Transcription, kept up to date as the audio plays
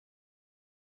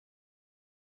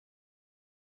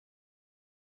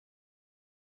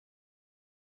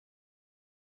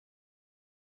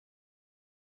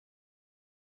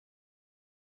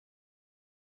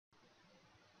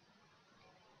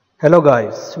Hello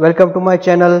guys, welcome to my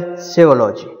channel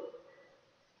Sevology.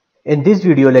 In this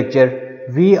video lecture,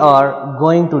 we are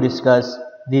going to discuss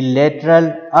the lateral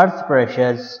earth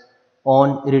pressures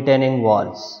on retaining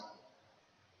walls.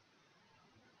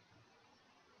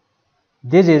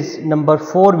 This is number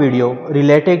 4 video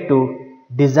related to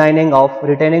designing of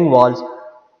retaining walls.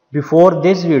 Before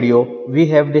this video, we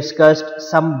have discussed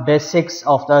some basics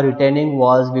of the retaining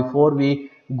walls before we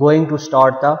going to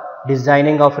start the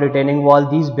designing of retaining wall.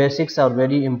 These basics are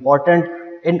very important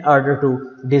in order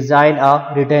to design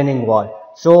a retaining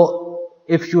wall. So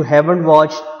if you haven't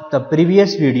watched the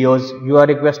previous videos, you are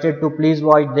requested to please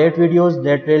watch that videos.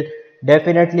 That will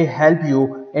definitely help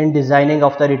you in designing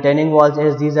of the retaining walls,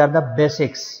 as these are the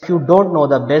basics. If you don't know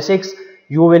the basics,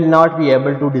 you will not be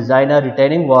able to design a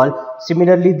retaining wall.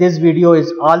 Similarly, this video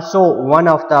is also one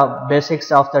of the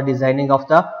basics of the designing of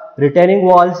the retaining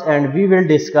walls, and we will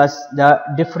discuss the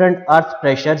different earth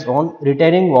pressures on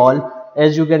retaining wall,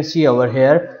 as you can see over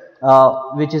here,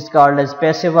 which is called as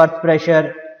passive earth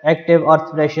pressure, active earth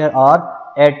pressure, or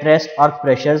at rest earth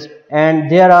pressures.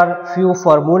 And there are few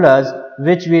formulas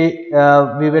which we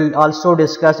will also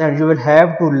discuss, and you will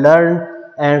have to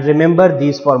learn and remember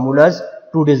these formulas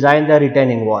to design the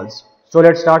retaining walls. So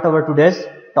let's start our today's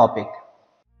topic.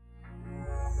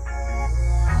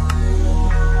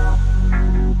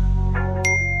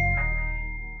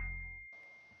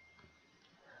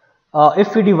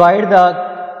 If we divide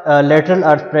the lateral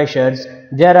earth pressures,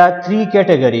 there are 3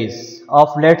 categories of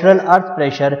lateral earth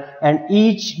pressure, and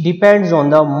each depends on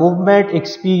the movement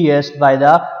experienced by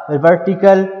the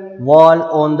vertical wall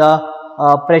on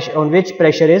the pressure on which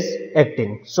pressure is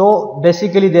acting. So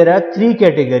basically there are 3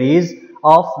 categories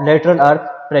of lateral earth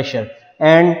pressure,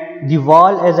 and the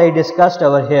wall, as I discussed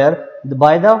over here,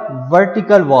 by the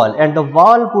vertical wall, and the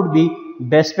wall could be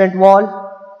basement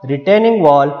wall, retaining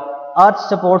wall, earth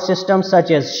support systems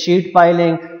such as sheet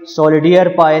piling,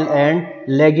 solidify pile, and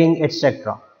legging,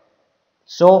 etc.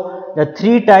 So the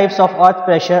 3 types of earth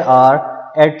pressure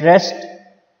are at rest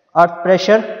earth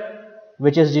pressure,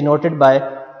 which is denoted by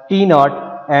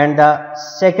T0, and the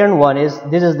second one is,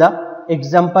 this is the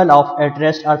example of at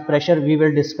rest earth pressure. We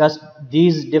will discuss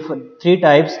these 3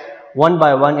 types one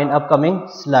by one in upcoming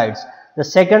slides. The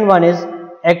second one is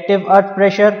active earth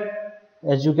pressure.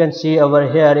 As you can see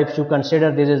over here, if you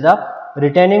consider this is the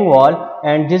retaining wall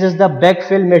and this is the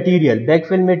backfill material.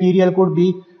 Backfill material could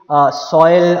be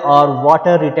soil or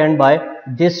water retained by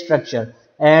this structure,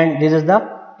 and this is the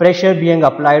pressure being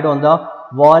applied on the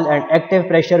wall, and active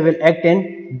pressure will act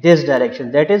in this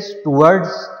direction, that is towards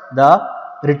the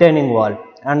retaining wall.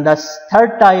 And the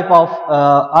third type of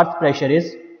earth pressure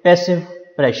is passive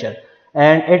pressure,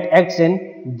 and it acts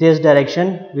in this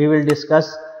direction. We will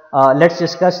discuss let's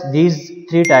discuss these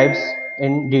 3 types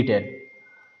in detail.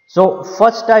 So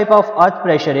first type of earth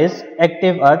pressure is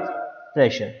active earth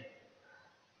pressure.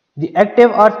 The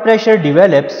active earth pressure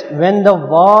develops when the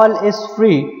wall is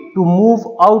free to move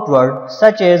outward,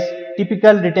 such as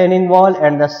typical retaining wall,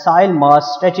 and the soil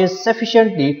mass stretches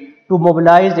sufficiently to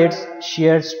mobilize its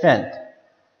shear strength.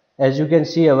 As you can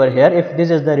see over here, if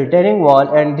this is the retaining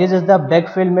wall and this is the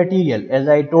backfill material, as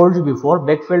I told you before,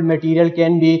 backfill material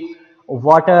can be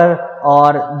water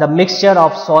or the mixture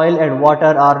of soil and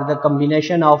water, or the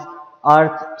combination of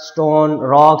earth, stone,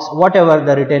 rocks, whatever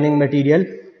the retaining material.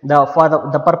 For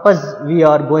the purpose we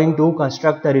are going to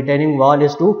construct the retaining wall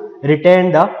is to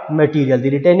retain the material.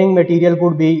 The retaining material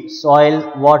could be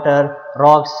soil, water,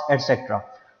 rocks, etc.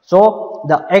 So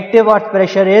the active earth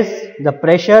pressure is the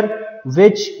pressure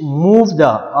which move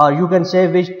the, or you can say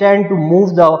which tend to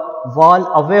move the wall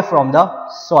away from the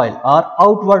soil or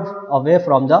outward away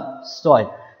from the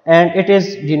soil, and it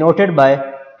is denoted by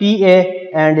PA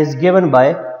and is given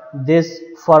by this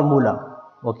formula.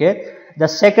 Okay. The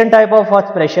second type of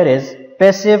earth pressure is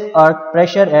passive earth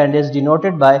pressure and is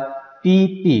denoted by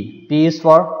PP. P is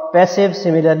for passive,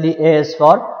 similarly A is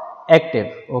for active.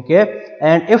 Okay.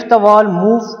 And if the wall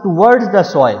moves towards the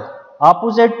soil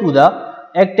opposite to the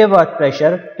active earth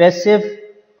pressure, passive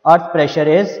earth pressure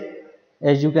is,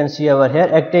 as you can see over here,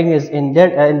 acting is in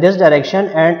this direction,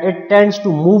 and it tends to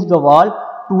move the wall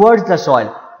towards the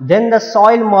soil. Then the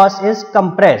soil mass is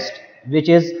compressed, which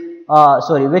is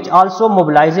which also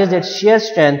mobilizes its shear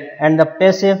strength, and the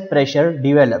passive pressure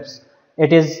develops.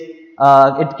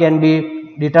 It can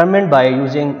be determined by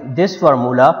using this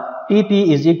formula.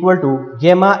 TP is equal to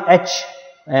gamma H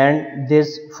and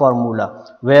this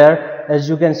formula, where, as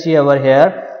you can see over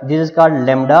here, this is called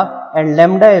lambda, and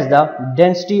lambda is the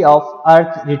density of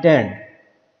earth retained.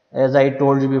 As I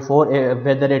told you before,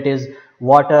 whether it is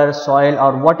water, soil,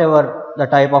 or whatever the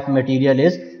type of material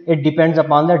is, it depends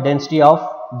upon the density of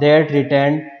that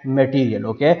retained material.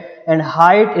 Okay, and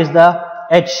height is the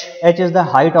h is the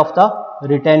height of the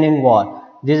retaining wall.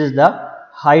 This is the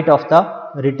height of the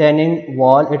retaining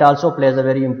wall. It also plays a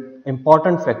very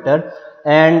important factor.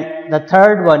 And the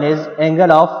third one is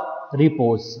angle of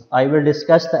repose. I will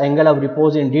discuss the angle of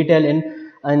repose in detail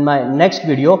in my next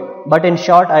video, but in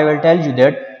short I will tell you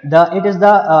that it is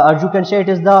the as you can say, it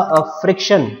is the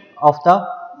friction of the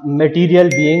material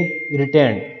being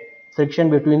retained, friction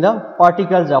between the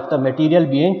particles of the material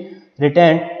being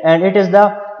retained, and it is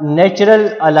the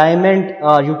natural alignment,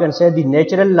 you can say the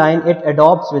natural line it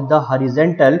adopts with the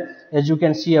horizontal. As you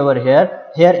can see over here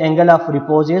angle of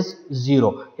repose is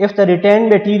 0. If the retained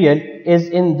material is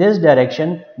in this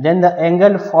direction, then the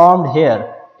angle formed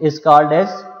here is called as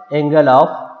angle of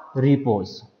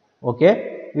repose.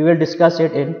 Okay, we will discuss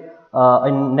it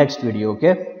in next video.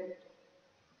 Okay,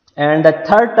 and the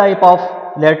third type of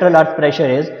lateral earth pressure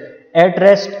is at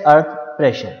rest earth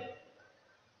pressure.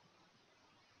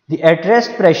 The at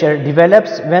rest pressure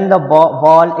develops when the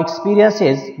wall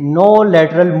experiences no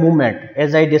lateral movement.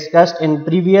 As I discussed in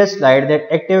previous slide,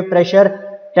 that active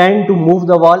pressure tend to move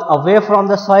the wall away from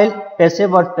the soil,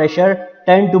 passive earth pressure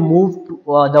tend to move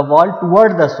the wall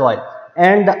toward the soil.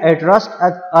 And the at rest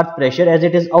earth pressure, as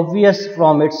it is obvious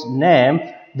from its name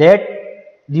that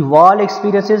the wall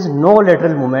experiences no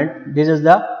lateral movement. This is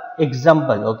the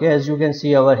example. Okay, as you can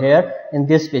see over here in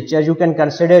this picture, you can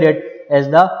consider it as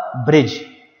the bridge.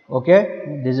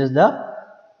 Okay, this is the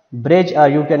bridge, or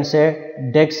you can say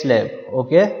deck slab.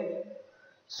 Okay,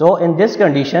 so in this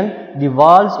condition the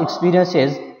walls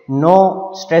experiences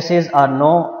no stresses or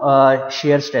no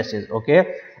shear stresses.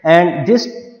 Okay, and this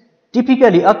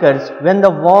typically occurs when the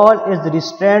wall is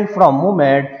restrained from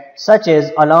movement, such as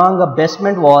along a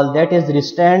basement wall that is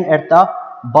restrained at the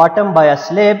bottom by a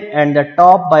slab and the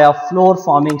top by a floor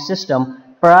forming system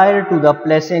prior to the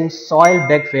placing soil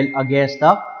backfill against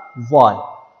the wall.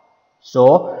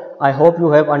 So I hope you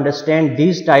have understand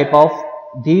these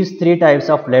three types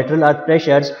of lateral earth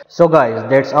pressures. So guys,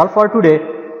 that's all for today.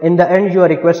 In the end, you are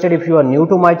requested, if you are new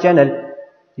to my channel,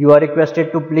 you are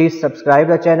requested to please subscribe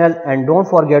the channel and don't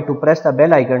forget to press the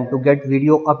bell icon to get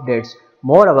video updates.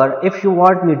 Moreover, if you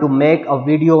want me to make a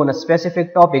video on a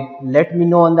specific topic, let me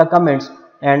know in the comments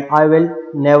and I will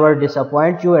never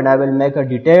disappoint you, and I will make a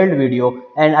detailed video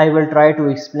and I will try to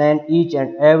explain each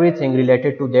and everything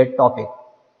related to that topic.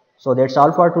 So that's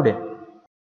all for today.